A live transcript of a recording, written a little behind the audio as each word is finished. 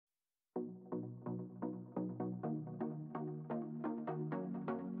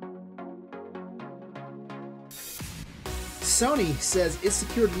Sony says it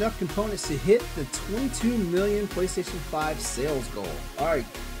secured enough components to hit the 22 million PlayStation 5 sales goal. All right,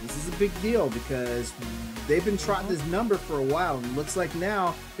 this is a big deal because they've been trotting this number for a while, and it looks like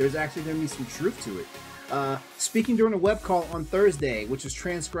now there's actually going to be some truth to it. Speaking during a web call on Thursday, which was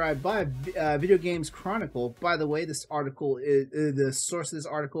transcribed by Video Games Chronicle. By the way, this article is the source of this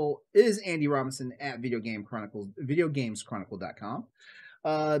article is Andy Robinson at VideoGamesChronicle.com.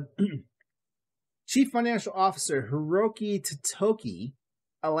 Chief Financial Officer Hiroki Totoki.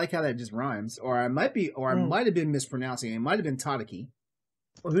 I like how that just rhymes. Or I might have been mispronouncing it. It might have been Totaki.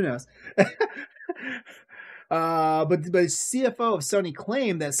 Well, who knows? But CFO of Sony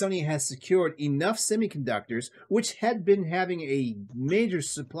claimed that Sony has secured enough semiconductors, which had been having a major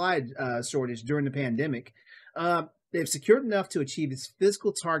supply shortage during the pandemic. They've secured enough to achieve its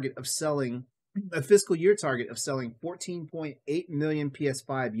fiscal year target of selling 14.8 million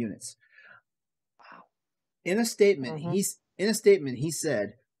PS5 units. Wow! In a statement, he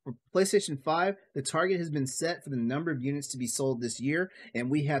said, for PlayStation 5, the target has been set for the number of units to be sold this year,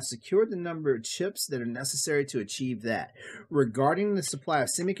 and we have secured the number of chips that are necessary to achieve that. Regarding the supply of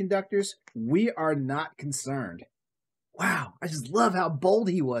semiconductors, we are not concerned. Wow, I just love how bold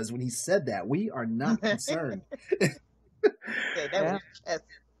he was when he said that. We are not concerned.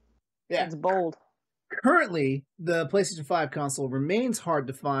 It's bold. Currently, the PlayStation 5 console remains hard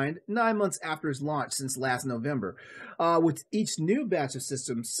to find 9 months after its launch since last November, with each new batch of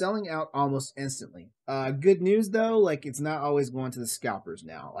systems selling out almost instantly. Good news, though, like, it's not always going to the scalpers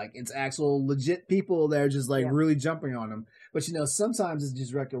now. Like, it's actual legit people that are just, like, really jumping on them. But, you know, sometimes it's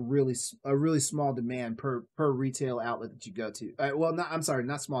just, like, a really small demand per retail outlet that you go to.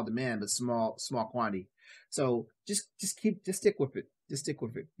 Not small demand, but small quantity. So just stick with it. Just stick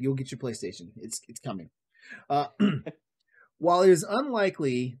with it. You'll get your PlayStation. It's coming. While it is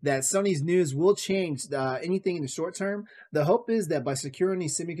unlikely that Sony's news will change anything in the short term, the hope is that by securing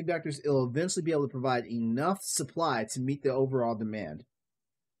these semiconductors, it'll eventually be able to provide enough supply to meet the overall demand.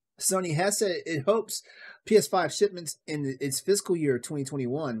 Sony has said it hopes PS5 shipments in its fiscal year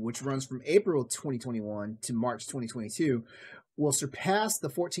 2021, which runs from April 2021 to March 2022, will surpass the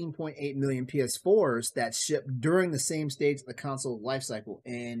 14.8 million PS4s that shipped during the same stage of the console lifecycle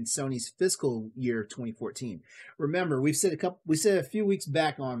in Sony's fiscal year 2014. Remember, we said a few weeks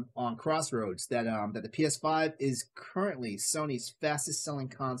back on Crossroads that the PS5 is currently Sony's fastest selling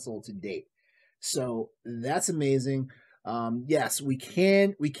console to date. So that's amazing. Yes, we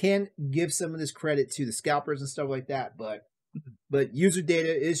can give some of this credit to the scalpers and stuff like that, but user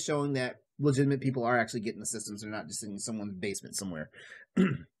data is showing that legitimate people are actually getting the systems. They're not just in someone's basement somewhere. All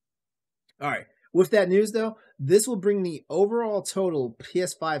right. With that news, though, this will bring the overall total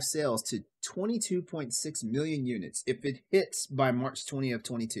PS5 sales to 22.6 million units if it hits by March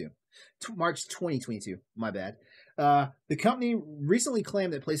 2022. March 2022, my bad. The company recently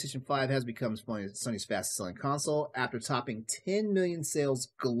claimed that PlayStation 5 has become Sony's fastest-selling console after topping 10 million sales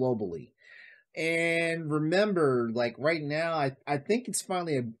globally. And remember, like right now, I think it's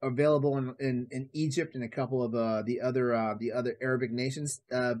finally available in Egypt and a couple of the other Arabic nations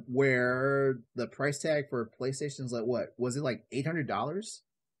where the price tag for PlayStation is like, what was it, like $800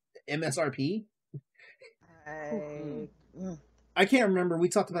 MSRP? I can't remember. We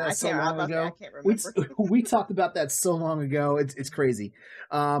talked about that so long ago. I can't remember. We talked about that so long ago. It's crazy.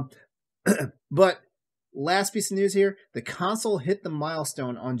 But last piece of news here, the console hit the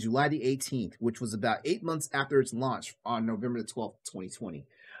milestone on July the 18th, which was about 8 months after its launch on November the 12th, 2020.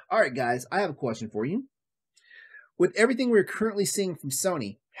 All right, guys, I have a question for you. With everything we're currently seeing from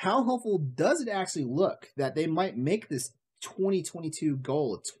Sony, how hopeful does it actually look that they might make this 2022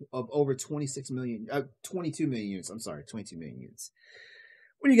 goal of over 22 million units? I'm sorry, 22 million units.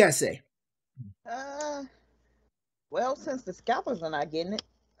 What do you guys say? Well, since the scalpers are not getting it,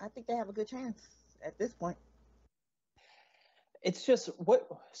 I think they have a good chance at this point. It's just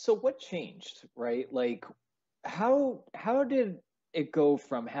what changed, right? Like how did it go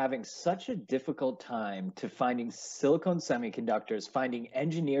from having such a difficult time to finding silicon semiconductors, finding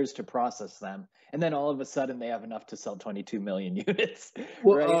engineers to process them, and then all of a sudden they have enough to sell 22 million units,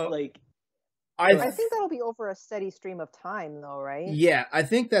 right? I think that'll be over a steady stream of time, though, right? Yeah, I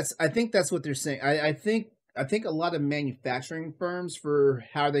think that's what they're saying. I think a lot of manufacturing firms, for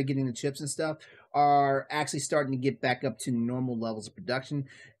how they're getting the chips and stuff, are actually starting to get back up to normal levels of production.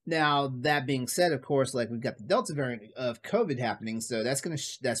 Now, that being said, of course, like, we've got the Delta variant of COVID happening, so that's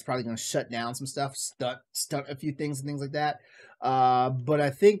probably gonna shut down some stuff, stunt a few things and things like that. But I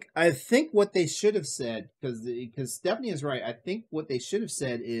think what they should have said, because Stephanie is right. I think what they should have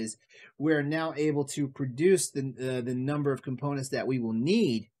said is we're now able to produce the number of components that we will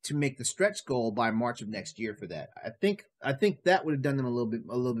need to make the stretch goal by March of next year for that. I think that would have done them a little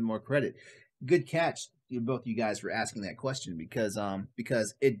bit more credit. Good catch, both you guys, for asking that question, because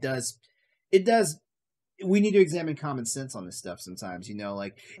it does. We need to examine common sense on this stuff sometimes.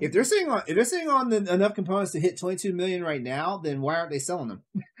 Like if they're saying on enough components to hit 22 million right now, then why aren't they selling them?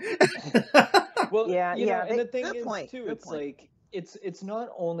 Well, Yeah, and the thing good is point, too, good it's point. like it's not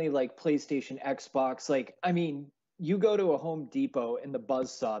only like PlayStation, Xbox. Like, I mean, you go to a Home Depot and the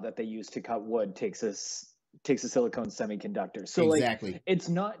buzz saw that they use to cut wood takes a silicone semiconductor. So Exactly. like, it's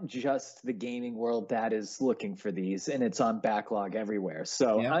not just the gaming world that is looking for these, and it's on backlog everywhere.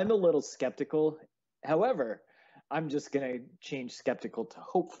 So Yeah. I'm a little skeptical. However, I'm just going to change skeptical to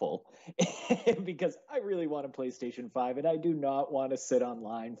hopeful because I really want a PlayStation 5 and I do not want to sit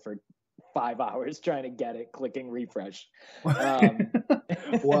online for 5 hours trying to get it, clicking refresh. Well, Maybe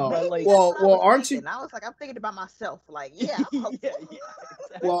well, that's what I was aren't you? thinking. I was like, I'm thinking about myself. Like, yeah, I'm hopeful. Exactly.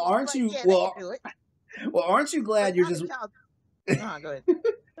 Well, aren't Like, you? yeah, they Well, can do it. well, aren't you glad But you're now just? that y'all, go ahead.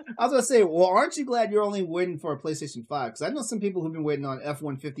 I was gonna say, well, aren't you glad you're only waiting for a PlayStation 5? Because I know some people who've been waiting on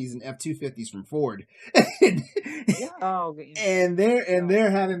F-150s and F-250s from Ford, Oh, and they're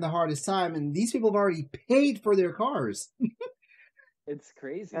having the hardest time. And these people have already paid for their cars. It's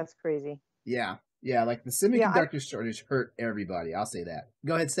crazy. that's crazy. Yeah, like the Yeah, semiconductor shortage hurt everybody. I'll say that.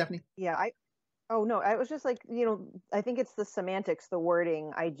 Go ahead, Stephanie. yeah. Oh no, I was just like, I think it's the semantics, the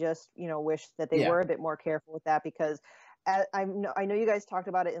wording. I just, wish that they were a bit more careful with that, because I know you guys talked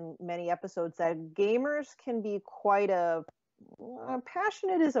about it in many episodes that gamers can be quite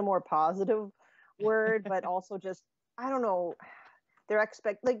passionate is a more positive word, but also just, I don't know,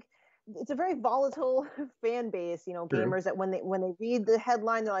 it's a very volatile fan base, True. gamers, that when they read the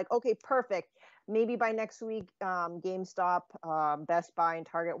headline, they're like, okay, perfect. Maybe by next week, GameStop, Best Buy, and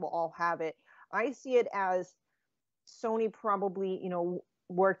Target will all have it. I see it as Sony probably,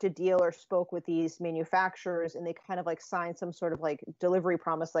 worked a deal or spoke with these manufacturers, and they kind of like signed some sort of like delivery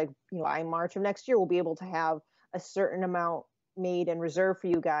promise, like, by March of next year, we'll be able to have a certain amount made and reserved for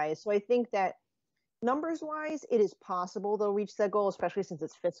you guys. So I think that numbers wise, it is possible they'll reach that goal, especially since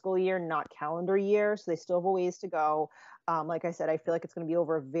it's fiscal year, not calendar year. So they still have a ways to go. Like I said, I feel like it's going to be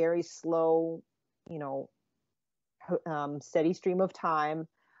over a very slow, steady stream of time.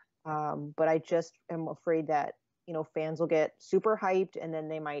 But I just am afraid that, fans will get super hyped, and then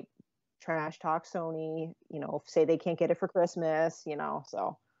they might trash talk Sony, say they can't get it for Christmas,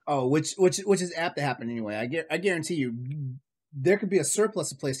 so. Oh, which is apt to happen anyway. I guarantee you, there could be a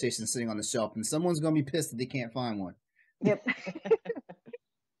surplus of PlayStation sitting on the shelf, and someone's gonna be pissed that they can't find one. Yep.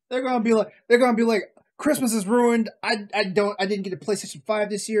 They're gonna be like, Christmas is ruined. I didn't get a PlayStation 5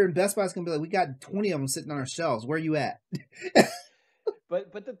 this year, and Best Buy's gonna be like, we got 20 of them sitting on our shelves. Where are you at?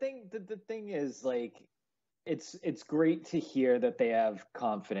 But the thing is, like, it's great to hear that they have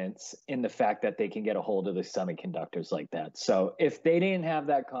confidence in the fact that they can get a hold of the semiconductors like that. So if they didn't have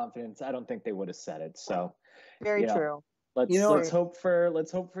that confidence, I don't think they would have said it. So Very true. let's hope for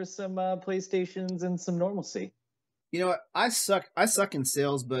some PlayStations and some normalcy. You know what? I suck in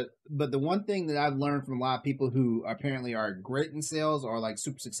sales, but the one thing that I've learned from a lot of people who apparently are great in sales or like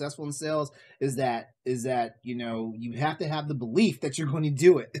super successful in sales is that you have to have the belief that you're going to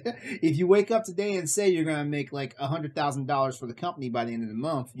do it. If you wake up today and say you're going to make like $100,000 for the company by the end of the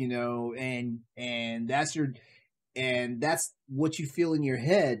month, and that's what you feel in your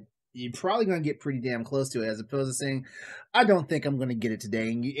head, you're probably going to get pretty damn close to it, as opposed to saying, I don't think I'm going to get it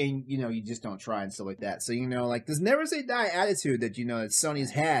today. And you just don't try and stuff like that. So, like this never say die attitude that, that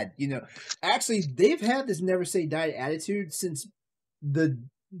Sony's had, actually they've had this never say die attitude since the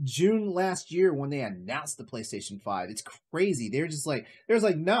June last year when they announced the PlayStation 5. It's crazy. They're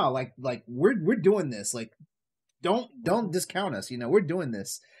like, no, like we're doing this. Like, don't discount us. We're doing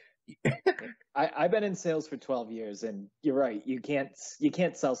this. I've been in sales for 12 years, and you're right. You can't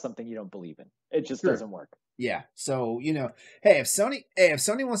sell something you don't believe in. It just doesn't work. Yeah. So hey, if Sony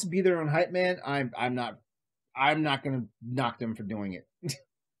wants to be their own hype man, I'm not going to knock them for doing it.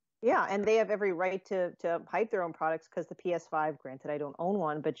 Yeah, and they have every right to hype their own products, because the PS5, granted I don't own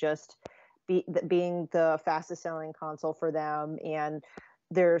one, but just being the fastest selling console for them, and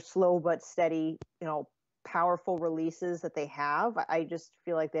their slow but steady, powerful releases that they have, I just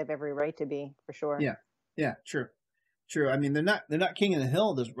feel like they have every right to be, for sure. Yeah, true. I mean, they're not king of the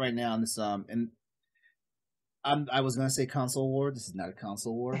hill right now in this and I was gonna say console war. This is not a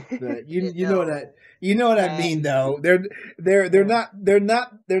console war, but you No. know what I mean though. They're not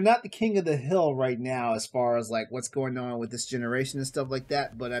the king of the hill right now as far as like what's going on with this generation and stuff like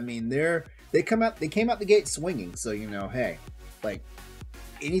that. But I mean they came out the gate swinging. So hey, like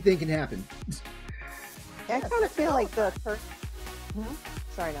anything can happen. I kind of feel like the first.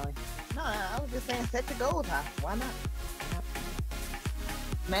 Sorry, Nellie. No, I was just saying, set your goals high. Why not?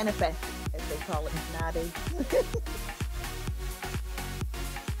 Manifest, as they call it nowadays.